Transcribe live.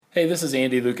Hey, this is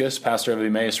Andy Lucas, pastor of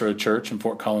Emmaus Road Church in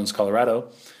Fort Collins, Colorado.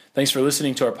 Thanks for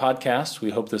listening to our podcast. We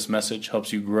hope this message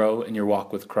helps you grow in your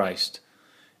walk with Christ.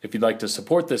 If you'd like to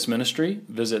support this ministry,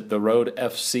 visit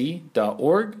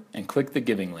theroadfc.org and click the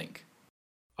giving link.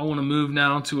 I want to move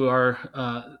now to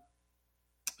our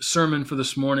sermon for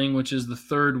this morning, which is the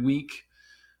third week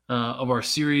of our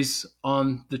series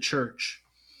on the church.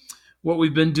 What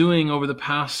we've been doing over the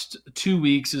past 2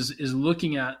 weeks is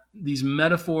looking at these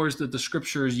metaphors that the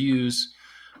scriptures use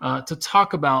to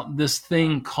talk about this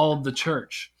thing called the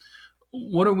church.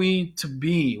 What are we to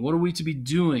be? What are we to be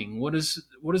doing? What is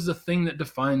the thing that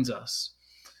defines us?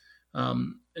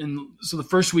 And so the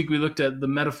first week we looked at the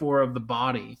metaphor of the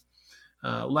body.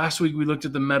 Last week we looked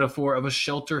at the metaphor of a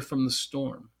shelter from the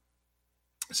storm.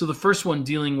 So the first one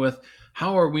dealing with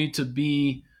how are we to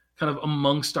be kind of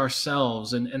amongst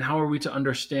ourselves and how are we to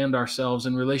understand ourselves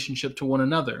in relationship to one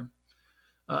another.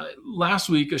 Last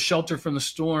week, a shelter from the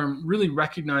storm, really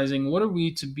recognizing what are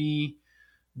we to be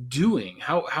doing?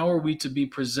 How are we to be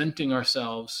presenting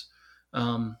ourselves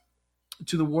to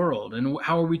the world? And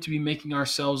how are we to be making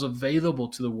ourselves available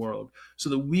to the world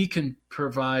so that we can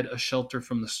provide a shelter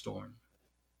from the storm?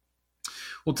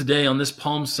 Well, today on this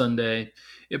Palm Sunday,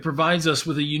 it provides us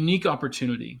with a unique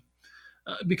opportunity.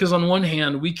 Because on one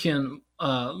hand, we can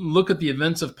look at the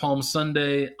events of Palm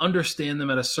Sunday, understand them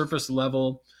at a surface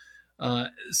level,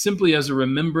 simply as a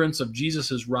remembrance of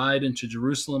Jesus' ride into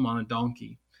Jerusalem on a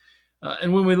donkey.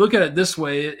 And when we look at it this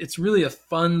way, it's really a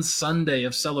fun Sunday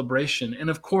of celebration. And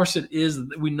of course it is.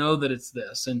 We know that it's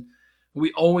this. And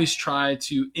we always try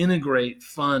to integrate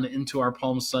fun into our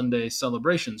Palm Sunday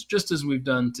celebrations, just as we've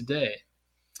done today.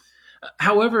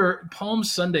 However, Palm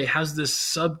Sunday has this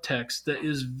subtext that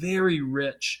is very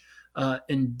rich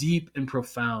and deep and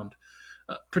profound,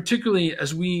 particularly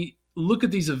as we look at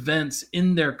these events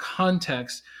in their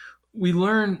context. We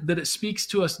learn that it speaks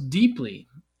to us deeply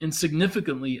and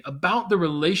significantly about the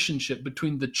relationship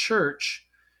between the church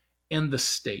and the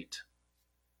state.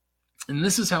 And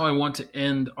this is how I want to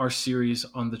end our series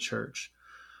on the church.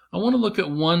 I want to look at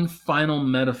one final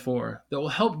metaphor that will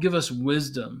help give us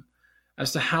wisdom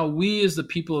as to how we as the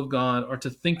people of God are to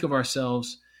think of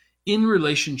ourselves in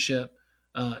relationship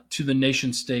to the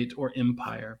nation state or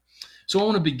empire. So I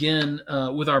want to begin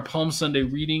with our Palm Sunday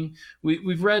reading.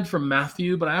 We've read from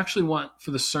Matthew, but I actually want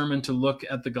for the sermon to look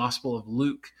at the Gospel of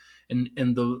Luke and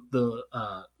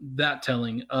that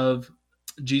telling of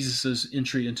Jesus'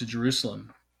 entry into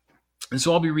Jerusalem. And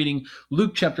so I'll be reading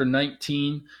Luke chapter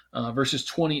 19, verses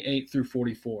 28 through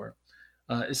 44.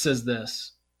 It says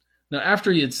this. Now,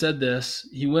 after he had said this,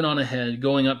 he went on ahead,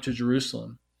 going up to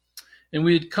Jerusalem. And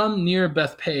we had come near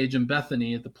Bethpage and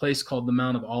Bethany at the place called the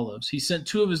Mount of Olives. He sent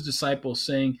two of his disciples,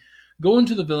 saying, "Go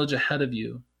into the village ahead of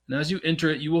you, and as you enter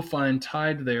it, you will find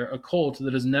tied there a colt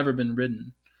that has never been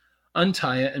ridden.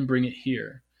 Untie it and bring it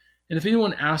here. And if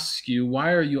anyone asks you,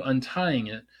 'Why are you untying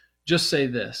it?' just say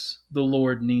this, 'The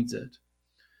Lord needs it.'"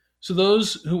 So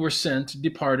those who were sent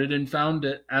departed and found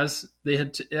it as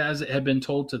it had been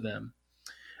told to them.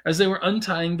 As they were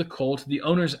untying the colt, the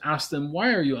owners asked them,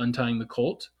 "Why are you untying the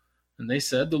colt?" And they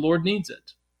said, "The Lord needs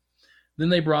it." Then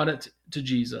they brought it to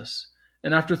Jesus.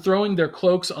 And after throwing their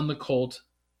cloaks on the colt,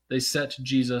 they set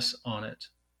Jesus on it.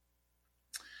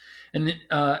 And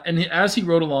as he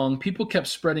rode along, people kept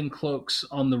spreading cloaks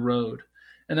on the road.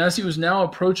 And as he was now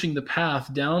approaching the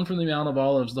path down from the Mount of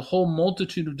Olives, the whole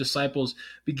multitude of disciples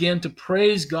began to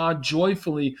praise God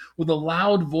joyfully with a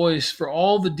loud voice for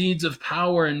all the deeds of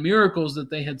power and miracles that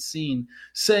they had seen,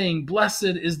 saying, "Blessed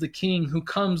is the King who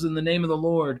comes in the name of the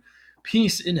Lord,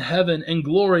 peace in heaven and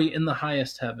glory in the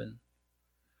highest heaven."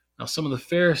 Now some of the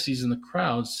Pharisees in the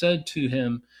crowd said to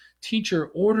him, "Teacher,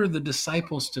 order the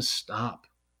disciples to stop."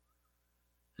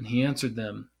 And he answered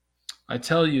them, "I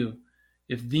tell you,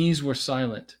 if these were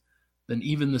silent, then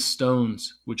even the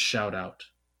stones would shout out."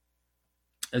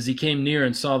 As he came near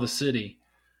and saw the city,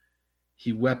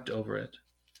 he wept over it,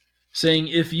 saying,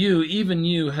 "If you, even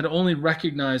you, had only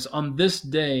recognized on this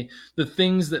day the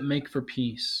things that make for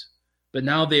peace, but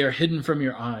now they are hidden from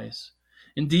your eyes.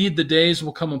 Indeed, the days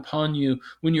will come upon you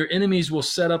when your enemies will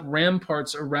set up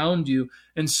ramparts around you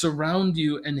and surround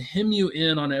you and hem you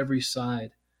in on every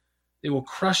side. They will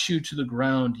crush you to the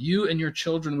ground, you and your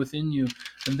children within you,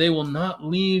 and they will not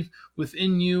leave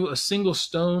within you a single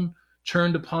stone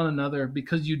turned upon another,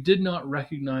 because you did not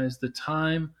recognize the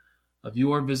time of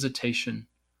your visitation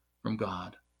from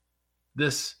God."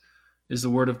 This is the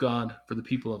word of God for the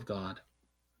people of God.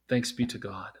 Thanks be to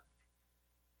God.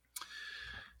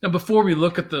 Now, before we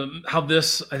look at how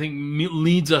this, I think,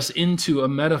 leads us into a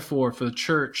metaphor for the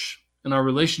church and our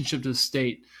relationship to the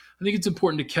state, I think it's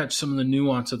important to catch some of the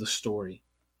nuance of the story.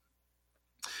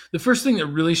 The first thing that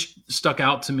really stuck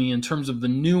out to me in terms of the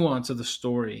nuance of the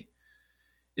story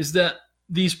is that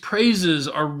these praises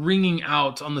are ringing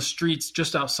out on the streets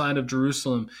just outside of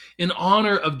Jerusalem in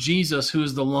honor of Jesus, who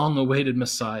is the long-awaited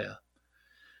Messiah.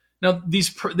 Now, these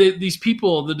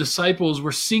people, the disciples,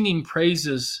 were singing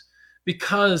praises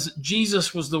because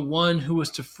Jesus was the one who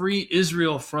was to free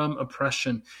Israel from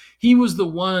oppression. He was the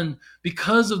one,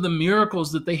 because of the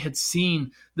miracles that they had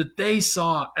seen, that they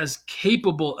saw as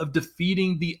capable of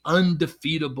defeating the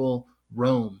undefeatable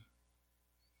Rome.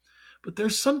 But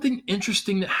there's something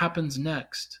interesting that happens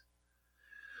next.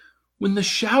 When the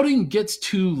shouting gets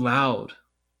too loud,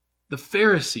 the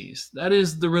Pharisees, that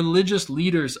is, the religious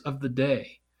leaders of the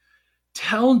day,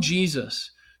 tell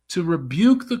Jesus to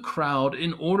rebuke the crowd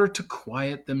in order to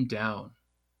quiet them down.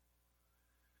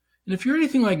 And if you're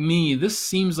anything like me, this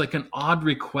seems like an odd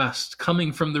request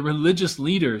coming from the religious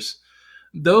leaders,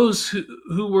 those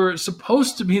who were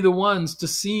supposed to be the ones to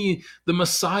see the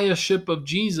messiahship of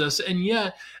Jesus. And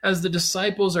yet, as the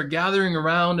disciples are gathering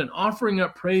around and offering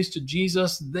up praise to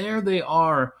Jesus, there they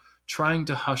are trying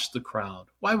to hush the crowd.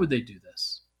 Why would they do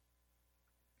this?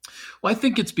 Well, I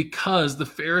think it's because the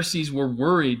Pharisees were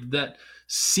worried that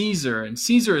Caesar, and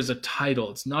Caesar is a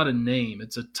title, it's not a name,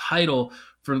 it's a title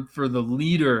for the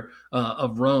leader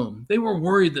of Rome. They were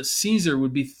worried that Caesar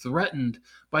would be threatened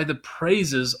by the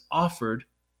praises offered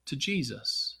to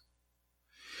Jesus.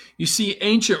 You see,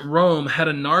 ancient Rome had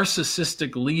a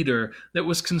narcissistic leader that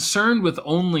was concerned with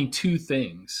only two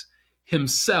things: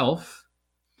 himself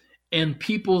and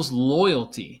people's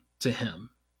loyalty to him.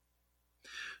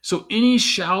 So any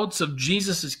shouts of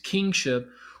Jesus' kingship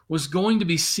was going to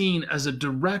be seen as a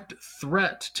direct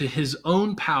threat to his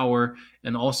own power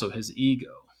and also his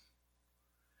ego.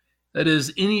 That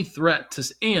is, any threat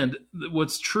to, and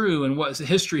what's true and what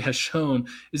history has shown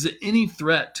is that any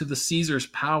threat to the Caesar's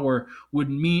power would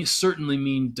certainly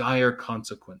mean dire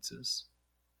consequences.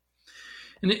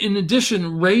 And in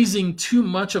addition, raising too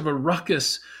much of a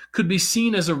ruckus could be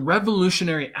seen as a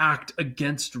revolutionary act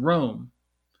against Rome.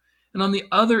 And on the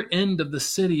other end of the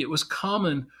city, it was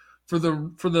common for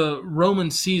the Roman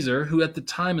Caesar, who at the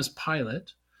time is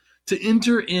Pilate, to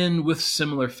enter in with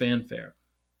similar fanfare.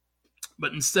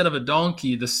 But instead of a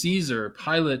donkey, the Caesar,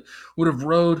 Pilate, would have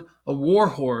rode a war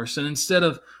horse, and instead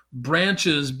of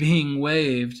branches being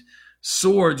waved,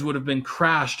 swords would have been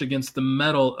crashed against the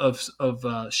metal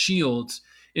of shields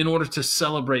in order to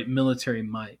celebrate military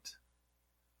might.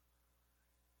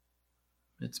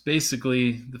 It's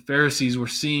basically the Pharisees were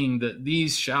seeing that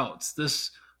these shouts,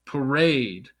 this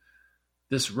parade,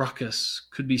 this ruckus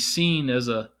could be seen as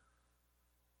a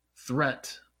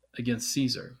threat against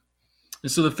Caesar.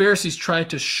 And so the Pharisees tried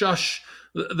to shush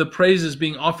the praises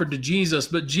being offered to Jesus,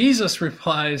 but Jesus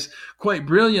replies quite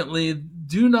brilliantly,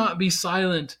 "Do not be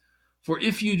silent, for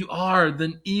if you are,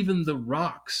 then even the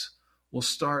rocks will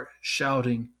start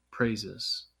shouting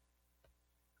praises."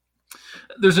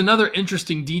 There's another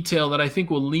interesting detail that I think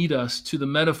will lead us to the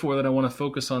metaphor that I want to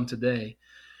focus on today.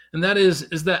 And that is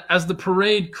that as the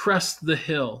parade crests the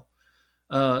hill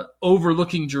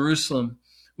overlooking Jerusalem,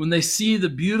 when they see the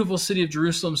beautiful city of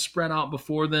Jerusalem spread out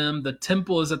before them, the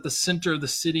temple is at the center of the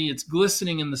city, it's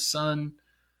glistening in the sun.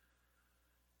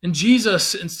 And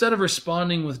Jesus, instead of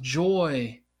responding with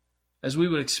joy, as we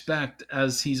would expect,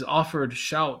 as he's offered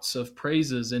shouts of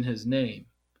praises in his name,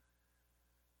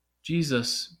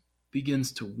 Jesus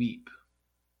begins to weep.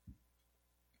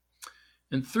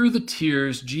 And through the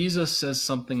tears, Jesus says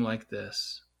something like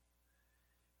this: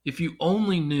 "If you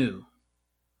only knew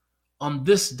on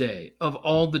this day of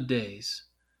all the days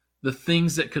the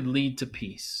things that could lead to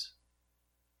peace,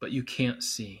 but you can't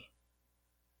see.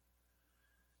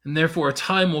 And therefore a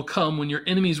time will come when your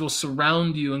enemies will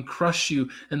surround you and crush you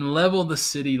and level the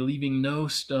city, leaving no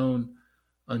stone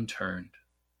unturned."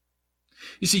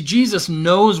 You see, Jesus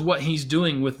knows what he's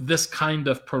doing with this kind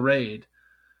of parade,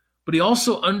 but he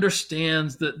also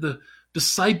understands that the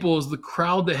disciples, the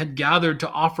crowd that had gathered to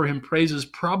offer him praises,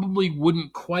 probably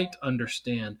wouldn't quite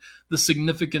understand the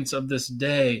significance of this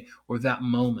day or that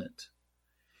moment.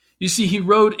 You see, he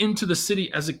rode into the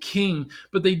city as a king,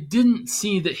 but they didn't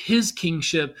see that his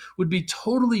kingship would be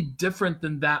totally different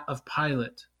than that of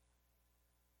Pilate.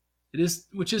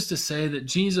 Which is to say that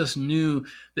Jesus knew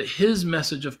that his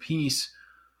message of peace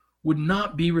would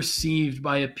not be received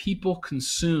by a people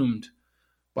consumed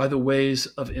by the ways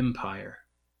of empire.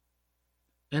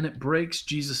 And it breaks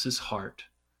Jesus' heart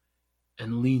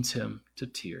and leads him to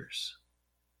tears.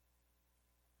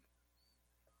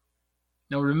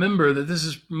 Now remember that this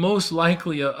is most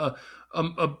likely a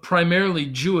primarily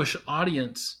Jewish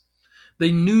audience.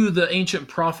 They knew the ancient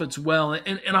prophets well.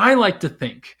 And I like to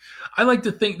think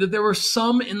that there were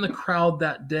some in the crowd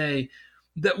that day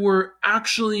that were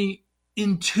actually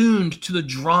in tuned to the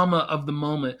drama of the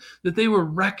moment, that they were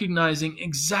recognizing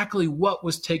exactly what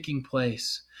was taking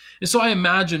place. And so I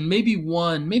imagine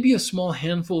maybe a small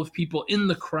handful of people in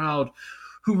the crowd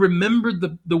who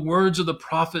remembered the words of the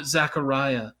prophet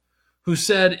Zechariah, who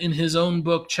said in his own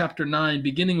book, chapter 9,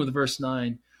 beginning with verse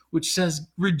 9, which says,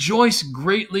 "Rejoice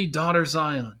greatly, daughter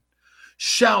Zion.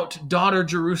 Shout, daughter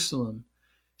Jerusalem.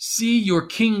 See, your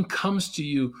king comes to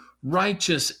you,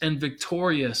 righteous and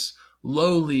victorious,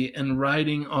 lowly and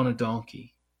riding on a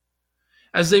donkey."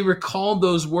 As they recalled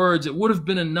those words, it would have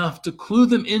been enough to clue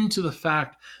them into the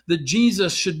fact that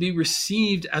Jesus should be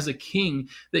received as a king,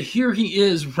 that here he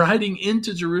is riding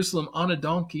into Jerusalem on a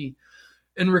donkey.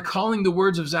 And recalling the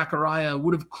words of Zechariah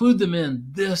would have clued them in.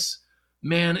 This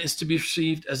man is to be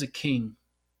received as a king.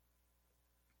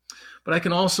 But I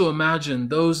can also imagine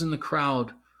those in the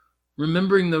crowd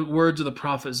remembering the words of the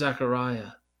prophet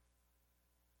Zechariah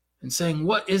and saying,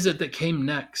 what is it that came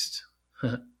next?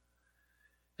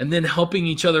 And then helping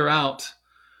each other out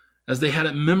as they had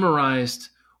it memorized.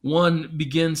 One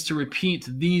begins to repeat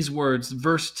these words,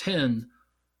 verse 10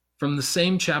 from the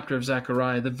same chapter of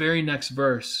Zechariah, the very next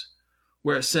verse,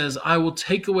 where it says, "I will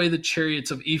take away the chariots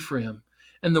of Ephraim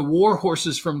and the war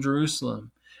horses from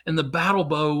Jerusalem, and the battle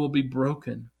bow will be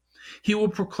broken. He will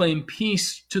proclaim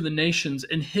peace to the nations,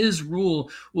 and his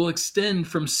rule will extend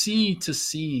from sea to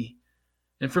sea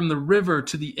and from the river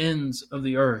to the ends of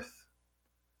the earth."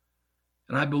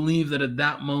 And I believe that at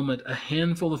that moment, a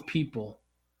handful of people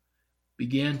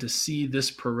began to see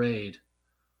this parade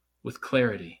with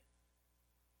clarity.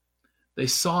 They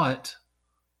saw it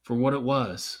for what it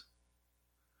was,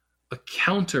 a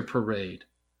counter parade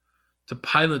to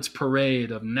Pilate's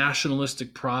parade of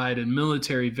nationalistic pride and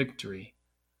military victory.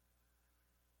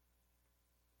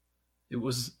 It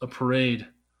was a parade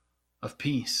of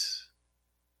peace.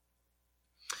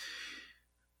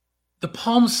 The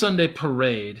Palm Sunday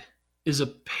parade is a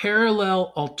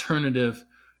parallel alternative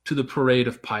to the parade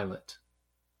of Pilate.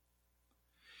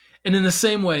 And in the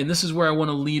same way, and this is where I want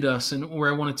to lead us and where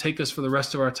I want to take us for the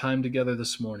rest of our time together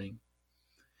this morning.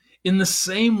 In the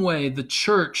same way, the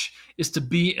church is to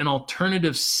be an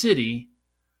alternative city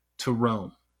to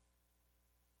Rome.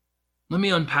 Let me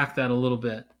unpack that a little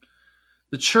bit.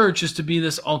 The church is to be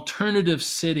this alternative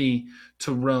city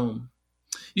to Rome.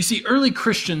 You see, early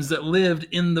Christians that lived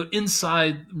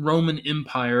inside Roman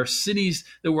Empire, cities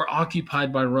that were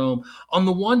occupied by Rome, on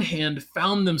the one hand,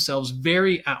 found themselves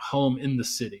very at home in the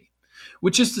city,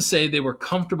 which is to say they were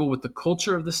comfortable with the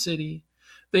culture of the city.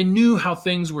 They knew how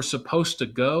things were supposed to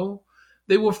go.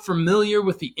 They were familiar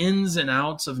with the ins and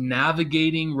outs of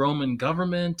navigating Roman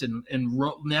government and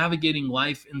navigating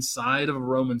life inside of a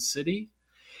Roman city.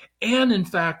 And in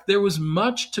fact, there was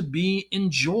much to be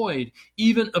enjoyed,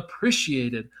 even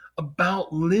appreciated,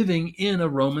 about living in a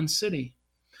Roman city.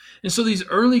 And so these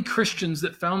early Christians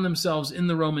that found themselves in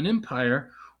the Roman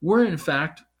Empire were, in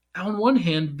fact, on one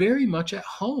hand, very much at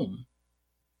home.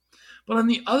 But on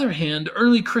the other hand,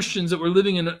 early Christians that were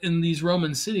living in these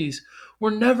Roman cities were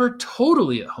never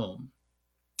totally at home,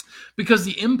 because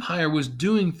the empire was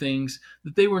doing things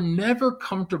that they were never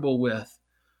comfortable with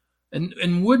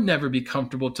and would never be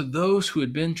comfortable to those who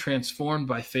had been transformed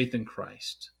by faith in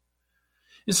Christ.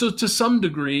 And so to some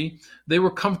degree, they were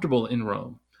comfortable in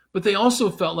Rome, but they also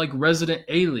felt like resident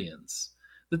aliens,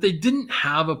 that they didn't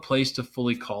have a place to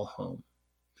fully call home.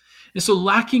 And so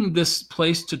lacking this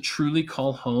place to truly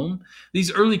call home,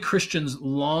 these early Christians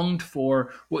longed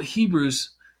for what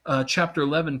Hebrews chapter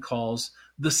 11 calls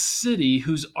the city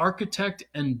whose architect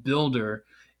and builder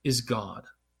is God.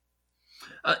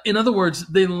 In other words,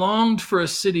 they longed for a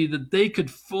city that they could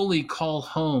fully call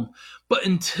home. But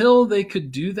until they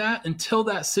could do that, until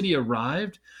that city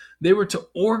arrived, they were to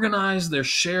organize their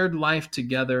shared life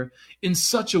together in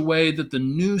such a way that the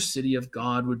new city of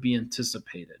God would be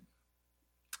anticipated.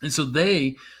 And so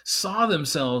they saw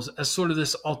themselves as sort of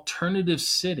this alternative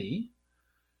city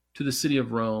to the city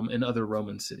of Rome and other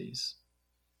Roman cities.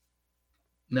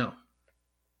 Now,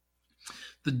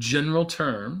 the general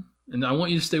term, and I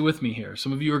want you to stay with me here.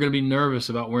 Some of you are going to be nervous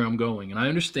about where I'm going, and I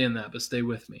understand that, but stay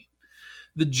with me.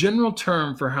 The general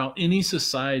term for how any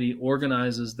society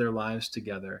organizes their lives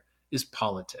together is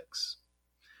politics.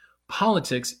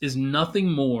 Politics is nothing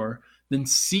more than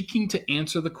seeking to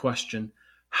answer the question,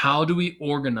 how do we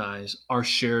organize our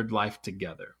shared life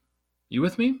together? You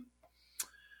with me?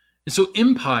 And so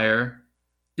empire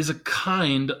is a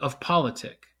kind of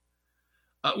politic,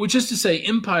 which is to say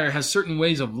empire has certain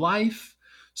ways of life,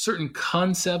 certain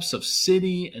concepts of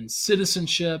city and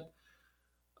citizenship,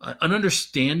 an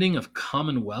understanding of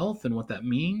commonwealth and what that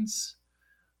means.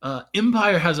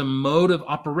 Empire has a mode of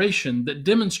operation that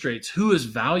demonstrates who is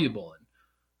valuable and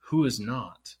who is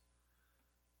not.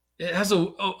 It has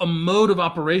a mode of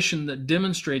operation that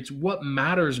demonstrates what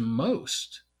matters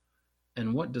most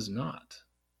and what does not.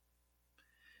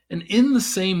 And in the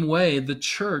same way, the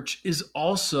church is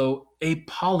also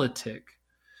apolitic.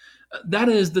 That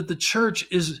is, that the church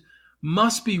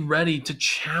must be ready to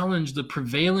challenge the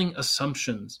prevailing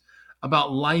assumptions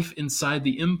about life inside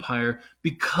the empire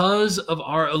because of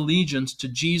our allegiance to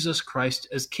Jesus Christ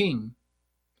as King.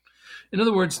 In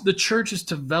other words, the church is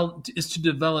to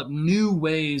develop new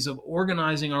ways of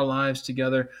organizing our lives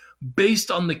together based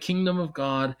on the kingdom of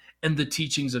God and the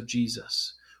teachings of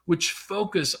Jesus, which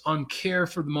focus on care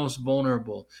for the most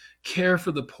vulnerable, care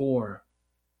for the poor,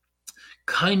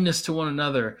 kindness to one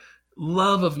another,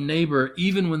 love of neighbor,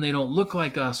 even when they don't look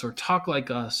like us or talk like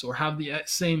us or have the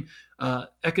same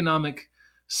economic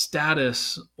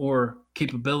status or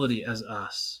capability as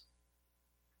us.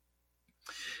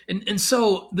 And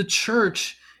so the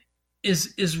church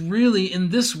is really, in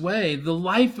this way, the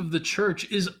life of the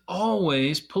church is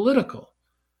always political.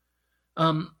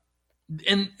 And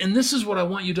this is what I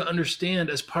want you to understand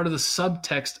as part of the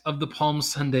subtext of the Palm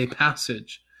Sunday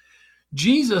passage.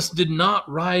 Jesus did not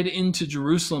ride into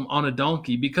Jerusalem on a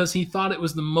donkey because he thought it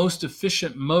was the most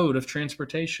efficient mode of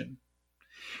transportation.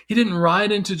 He didn't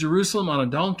ride into Jerusalem on a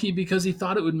donkey because he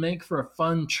thought it would make for a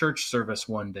fun church service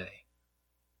one day.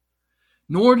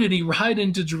 Nor did he ride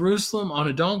into Jerusalem on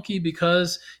a donkey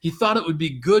because he thought it would be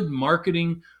good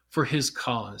marketing for his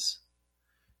cause.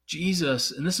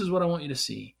 Jesus, and this is what I want you to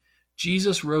see,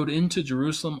 Jesus rode into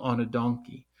Jerusalem on a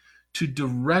donkey to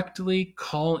directly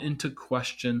call into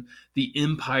question the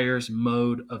empire's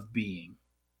mode of being.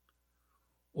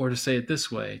 Or to say it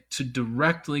this way, to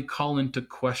directly call into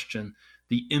question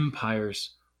the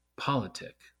empire's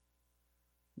politic,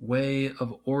 way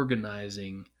of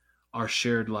organizing our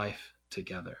shared life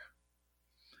together.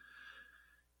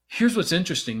 Here's what's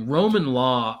interesting. Roman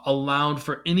law allowed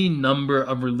for any number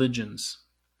of religions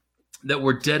that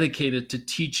were dedicated to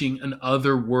teaching an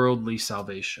otherworldly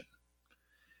salvation.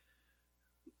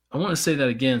 I want to say that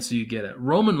again so you get it.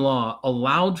 Roman law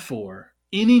allowed for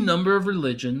any number of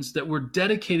religions that were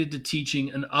dedicated to teaching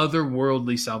an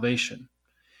otherworldly salvation.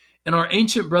 And our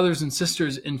ancient brothers and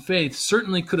sisters in faith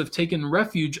certainly could have taken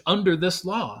refuge under this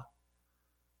law,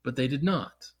 but they did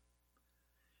not.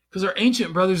 Because our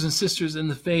ancient brothers and sisters in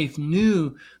the faith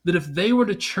knew that if they were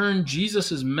to turn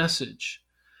Jesus' message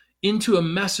into a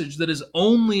message that is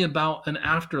only about an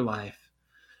afterlife,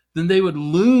 then they would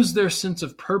lose their sense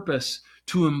of purpose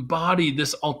to embody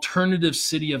this alternative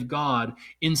city of God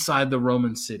inside the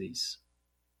Roman cities.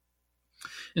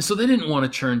 And so they didn't want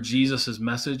to turn Jesus'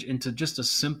 message into just a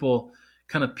simple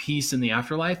kind of peace in the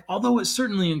afterlife, although it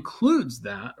certainly includes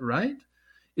that, right?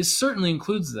 It certainly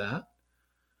includes that.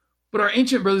 But our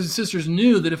ancient brothers and sisters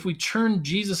knew that if we turned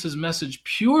Jesus' message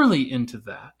purely into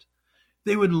that,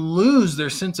 they would lose their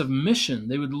sense of mission.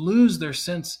 They would lose their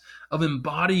sense of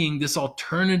embodying this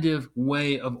alternative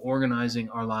way of organizing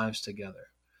our lives together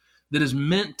that is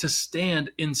meant to stand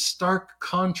in stark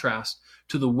contrast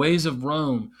to the ways of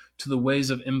Rome, to the ways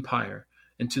of empire,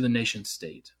 and to the nation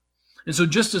state. And so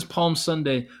just as Palm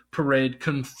Sunday parade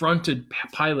confronted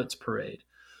Pilate's parade,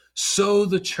 so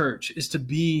the church is to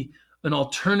be an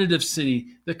alternative city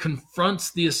that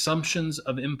confronts the assumptions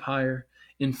of empire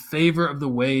in favor of the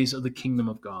ways of the kingdom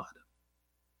of God.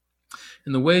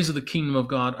 And the ways of the kingdom of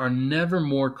God are never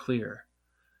more clear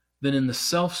than in the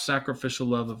self-sacrificial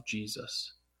love of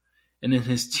Jesus and in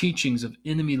his teachings of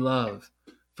enemy love,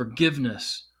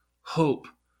 forgiveness, hope,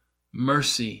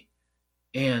 mercy,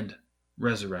 and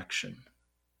resurrection.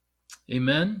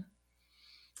 Amen?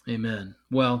 Amen.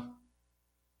 Well,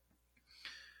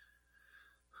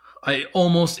 I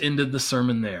almost ended the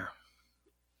sermon there.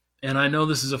 And I know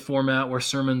this is a format where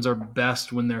sermons are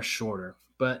best when they're shorter.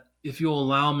 But if you'll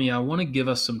allow me, I want to give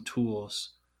us some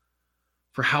tools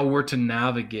for how we're to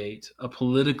navigate a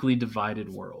politically divided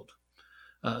world.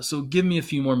 So give me a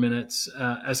few more minutes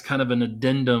as kind of an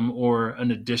addendum or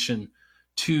an addition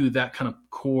to that kind of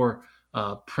core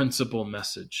principle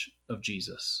message of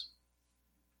Jesus.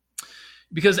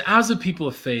 Because as a people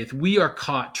of faith, we are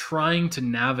caught trying to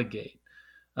navigate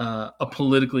a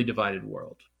politically divided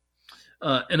world.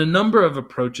 And a number of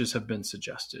approaches have been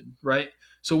suggested, right?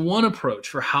 So one approach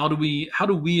for how do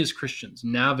we as Christians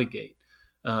navigate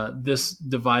this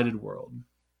divided world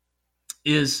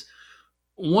is,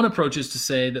 one approach is to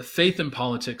say that faith and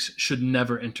politics should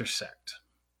never intersect,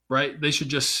 right? They should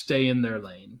just stay in their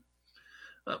lane.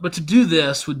 But to do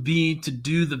this would be to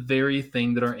do the very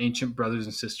thing that our ancient brothers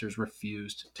and sisters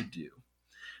refused to do.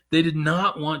 They did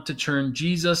not want to turn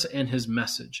Jesus and his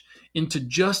message into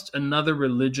just another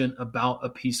religion about a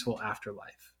peaceful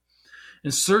afterlife.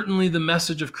 And certainly the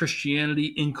message of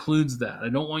Christianity includes that. I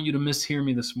don't want you to mishear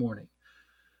me this morning.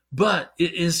 But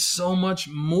it is so much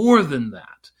more than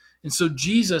that. And so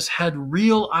Jesus had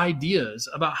real ideas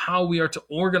about how we are to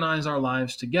organize our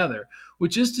lives together,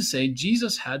 which is to say,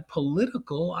 Jesus had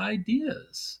political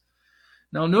ideas.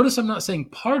 Now, notice I'm not saying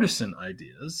partisan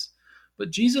ideas, but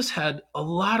Jesus had a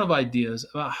lot of ideas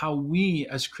about how we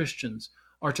as Christians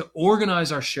are to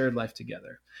organize our shared life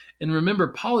together. And remember,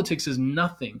 politics is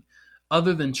nothing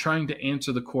other than trying to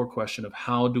answer the core question of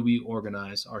how do we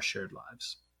organize our shared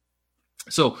lives.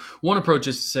 So one approach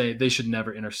is to say they should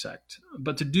never intersect.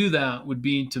 But to do that would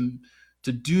be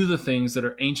to do the things that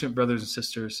our ancient brothers and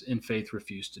sisters in faith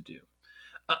refused to do.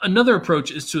 Another approach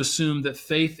is to assume that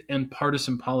faith and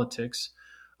partisan politics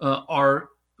are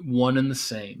one and the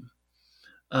same.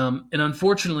 And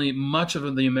unfortunately, much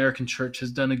of the American church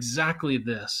has done exactly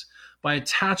this by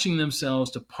attaching themselves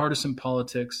to partisan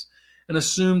politics and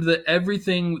assumed that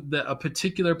everything that a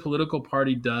particular political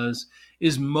party does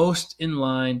is most in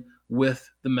line with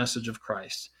the message of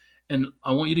Christ. And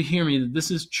I want you to hear me that this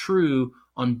is true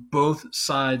on both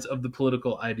sides of the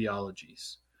political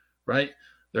ideologies, right?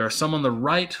 There are some on the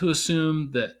right who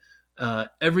assume that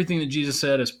everything that Jesus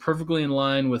said is perfectly in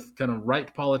line with kind of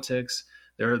right politics.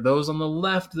 There are those on the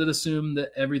left that assume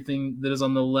that everything that is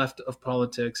on the left of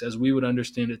politics, as we would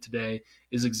understand it today,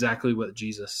 is exactly what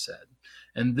Jesus said.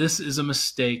 And this is a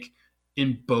mistake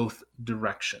in both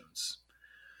directions.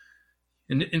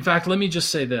 And in fact, let me just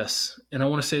say this, and I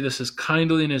want to say this as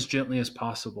kindly and as gently as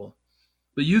possible.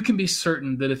 But you can be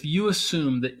certain that if you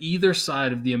assume that either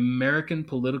side of the American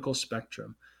political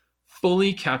spectrum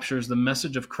fully captures the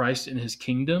message of Christ and his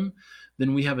kingdom,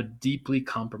 then we have a deeply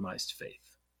compromised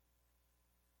faith.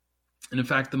 And in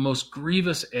fact, the most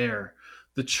grievous error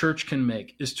the church can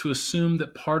make is to assume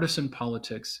that partisan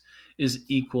politics is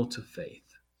equal to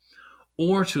faith,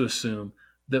 or to assume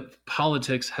that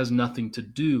politics has nothing to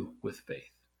do with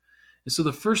faith. And so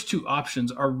the first two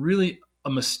options are really a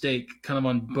mistake kind of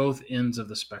on both ends of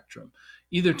the spectrum,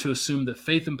 either to assume that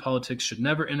faith and politics should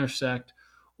never intersect,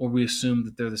 or we assume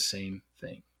that they're the same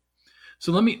thing.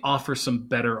 So let me offer some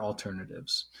better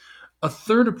alternatives. A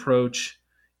third approach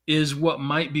is what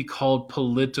might be called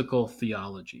political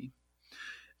theology.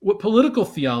 What political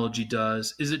theology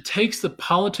does is it takes the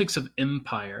politics of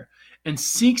empire and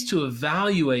seeks to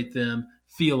evaluate them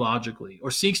theologically, or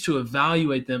seeks to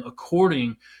evaluate them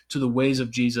according to the ways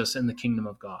of Jesus and the kingdom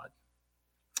of God.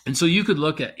 And so you could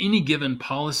look at any given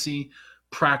policy,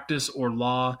 practice, or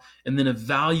law, and then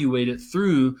evaluate it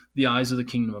through the eyes of the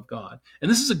kingdom of God.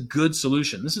 And this is a good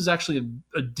solution. This is actually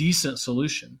a decent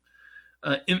solution.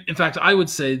 In fact, I would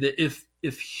say that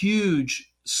if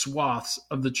huge swaths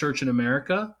of the church in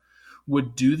America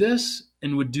would do this,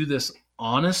 and would do this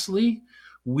honestly,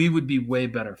 we would be way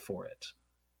better for it.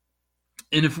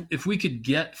 And if we could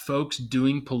get folks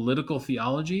doing political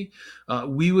theology,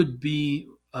 it would be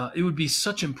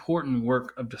such important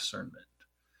work of discernment.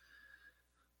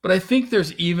 But I think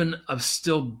there's even a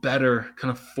still better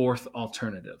kind of fourth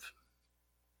alternative.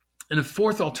 And a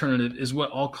fourth alternative is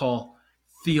what I'll call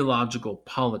theological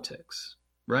politics,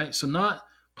 right? So not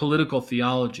political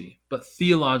theology, but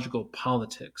theological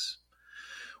politics.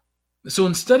 So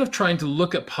instead of trying to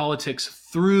look at politics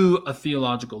through a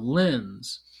theological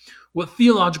lens, what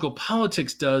theological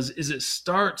politics does is it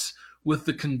starts with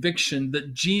the conviction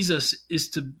that Jesus is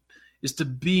to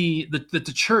be, that the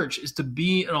church is to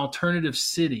be an alternative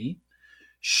city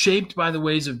shaped by the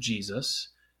ways of Jesus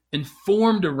and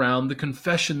formed around the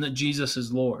confession that Jesus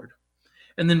is Lord.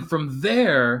 And then from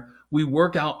there, we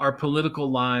work out our political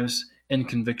lives and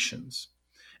convictions.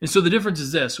 And so the difference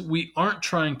is this: we aren't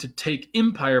trying to take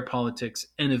empire politics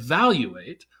and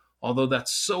evaluate, although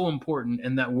that's so important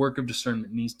and that work of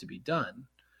discernment needs to be done.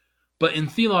 But in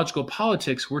theological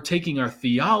politics, we're taking our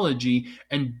theology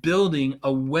and building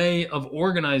a way of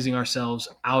organizing ourselves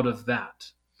out of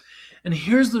that. And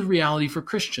here's the reality for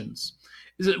Christians,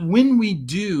 is that when we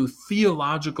do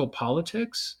theological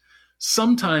politics,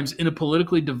 sometimes in a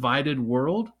politically divided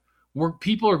world, where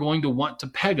people are going to want to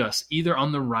peg us either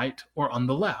on the right or on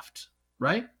the left,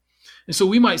 right? And so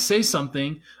we might say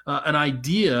something, an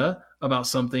idea about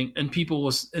something, and people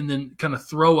will, and then kind of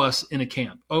throw us in a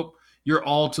camp. Oh, you're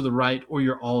all to the right or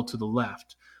you're all to the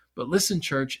left. But listen,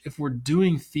 church, if we're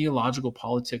doing theological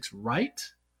politics right,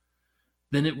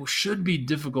 then it should be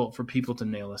difficult for people to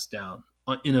nail us down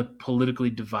in a politically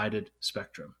divided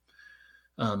spectrum.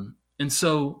 And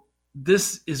so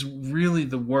this is really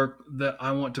the work that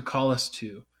I want to call us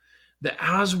to. That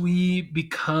as we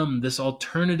become this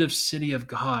alternative city of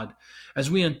God,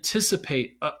 as we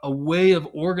anticipate a way of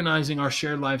organizing our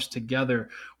shared lives together,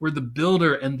 where the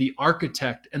builder and the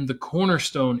architect and the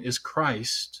cornerstone is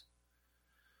Christ,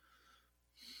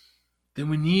 then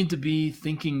we need to be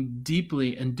thinking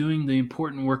deeply and doing the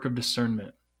important work of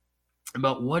discernment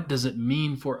about what does it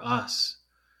mean for us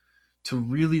to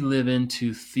really live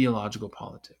into theological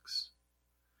politics.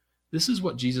 This is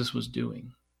what Jesus was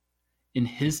doing. In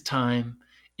his time,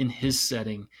 in his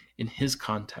setting, in his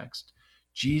context,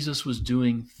 Jesus was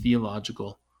doing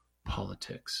theological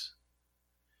politics.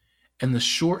 And the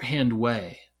shorthand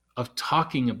way of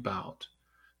talking about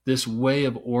this way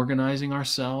of organizing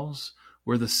ourselves,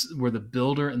 where the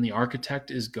builder and the architect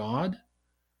is God,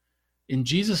 in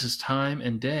Jesus' time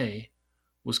and day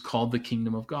was called the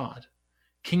kingdom of God.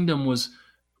 Kingdom was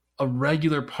a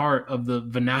regular part of the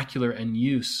vernacular and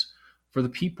use for the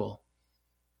people.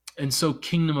 And so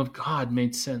kingdom of God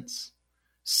made sense.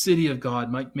 City of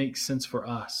God might make sense for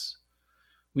us.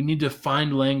 We need to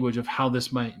find language of how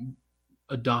this might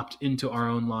adopt into our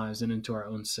own lives and into our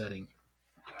own setting.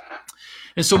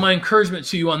 And so my encouragement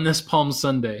to you on this Palm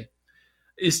Sunday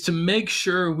is to make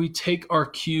sure we take our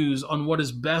cues on what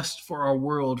is best for our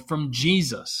world from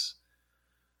Jesus.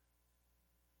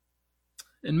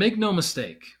 And make no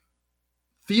mistake,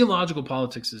 theological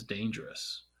politics is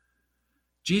dangerous.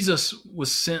 Jesus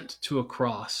was sent to a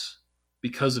cross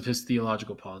because of his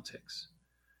theological politics.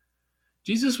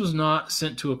 Jesus was not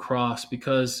sent to a cross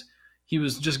because he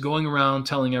was just going around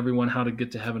telling everyone how to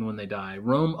get to heaven when they die.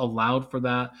 Rome allowed for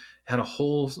that, had a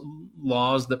whole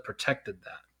laws that protected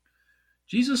that.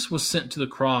 Jesus was sent to the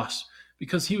cross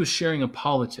because he was sharing a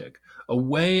politic, a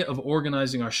way of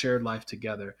organizing our shared life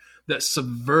together that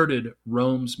subverted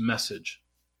Rome's message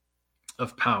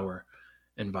of power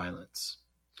and violence.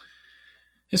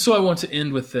 And so I want to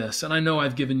end with this, and I know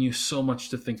I've given you so much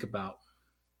to think about,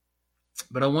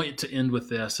 but I want you to end with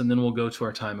this, and then we'll go to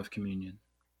our time of communion.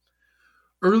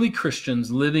 Early Christians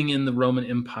living in the Roman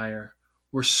Empire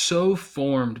were so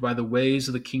formed by the ways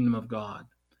of the kingdom of God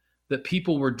that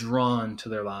people were drawn to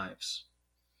their lives.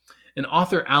 And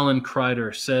author Alan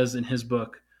Kreider says in his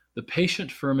book, The Patient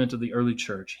Ferment of the Early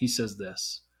Church, he says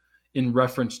this, in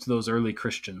reference to those early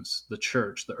Christians, the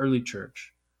church, the early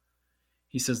church.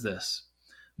 He says this,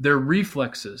 their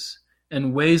reflexes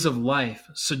and ways of life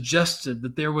suggested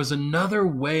that there was another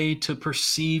way to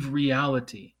perceive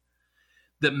reality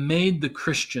that made the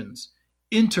Christians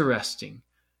interesting,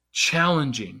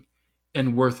 challenging,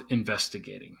 and worth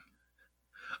investigating.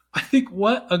 I think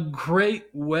what a great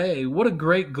way, what a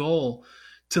great goal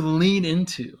to lean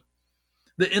into.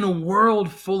 That in a world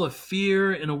full of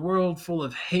fear, in a world full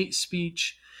of hate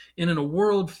speech, and in a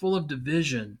world full of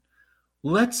division,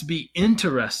 let's be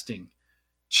interesting,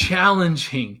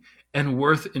 challenging, and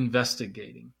worth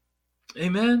investigating.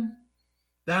 Amen?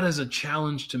 That is a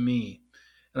challenge to me,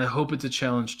 and I hope it's a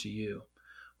challenge to you.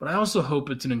 But I also hope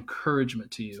it's an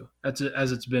encouragement to you, as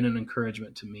it's been an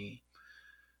encouragement to me.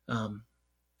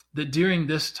 That during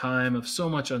this time of so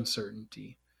much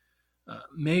uncertainty,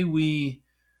 may we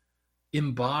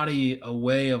embody a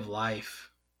way of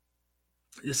life,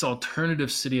 this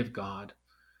alternative city of God.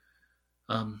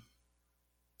 And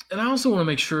I also want to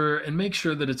make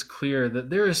sure that it's clear that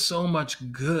there is so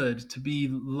much good to be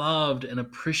loved and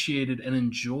appreciated and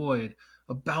enjoyed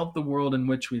about the world in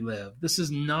which we live. This is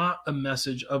not a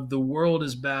message of the world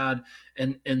is bad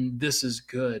and this is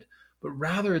good, but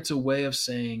rather it's a way of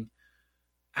saying,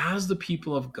 as the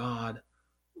people of God,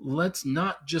 let's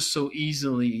not just so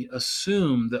easily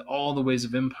assume that all the ways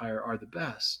of empire are the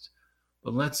best,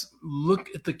 but let's look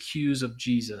at the cues of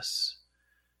Jesus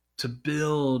to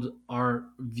build our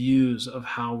views of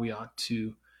how we ought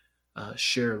to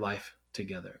share life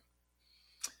together.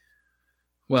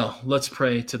 Well, let's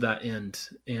pray to that end,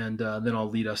 and then I'll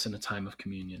lead us in a time of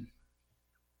communion.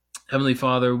 Heavenly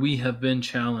Father, we have been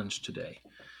challenged today,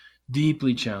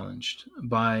 deeply challenged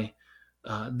by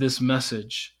this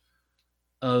message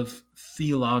of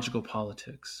theological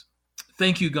politics.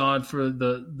 Thank you, God, for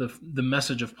the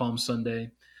message of Palm Sunday,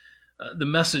 the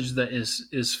message that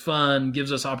is fun,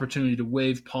 gives us opportunity to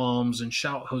wave palms and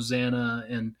shout Hosanna.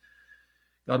 And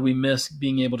God, we miss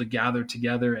being able to gather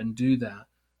together and do that.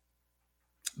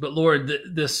 But Lord,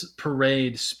 this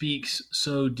parade speaks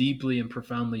so deeply and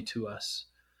profoundly to us.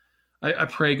 I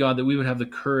pray, God, that we would have the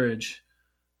courage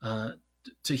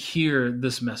to hear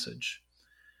this message.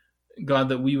 God,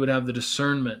 that we would have the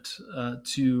discernment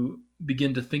to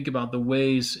begin to think about the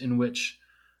ways in which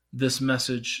this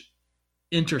message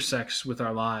intersects with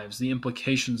our lives, the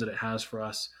implications that it has for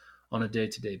us on a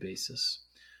day-to-day basis.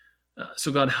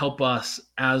 So God, help us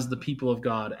as the people of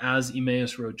God, as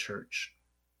Emmaus Road Church,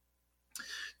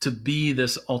 to be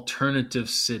this alternative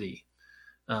city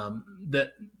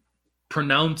that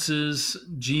pronounces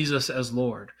Jesus as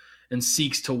Lord and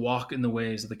seeks to walk in the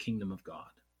ways of the kingdom of God.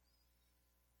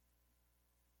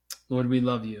 Lord, we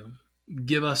love you.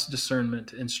 Give us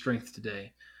discernment and strength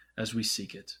today as we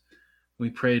seek it. We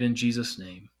pray it in Jesus'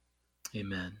 name.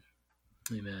 Amen.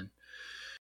 Amen.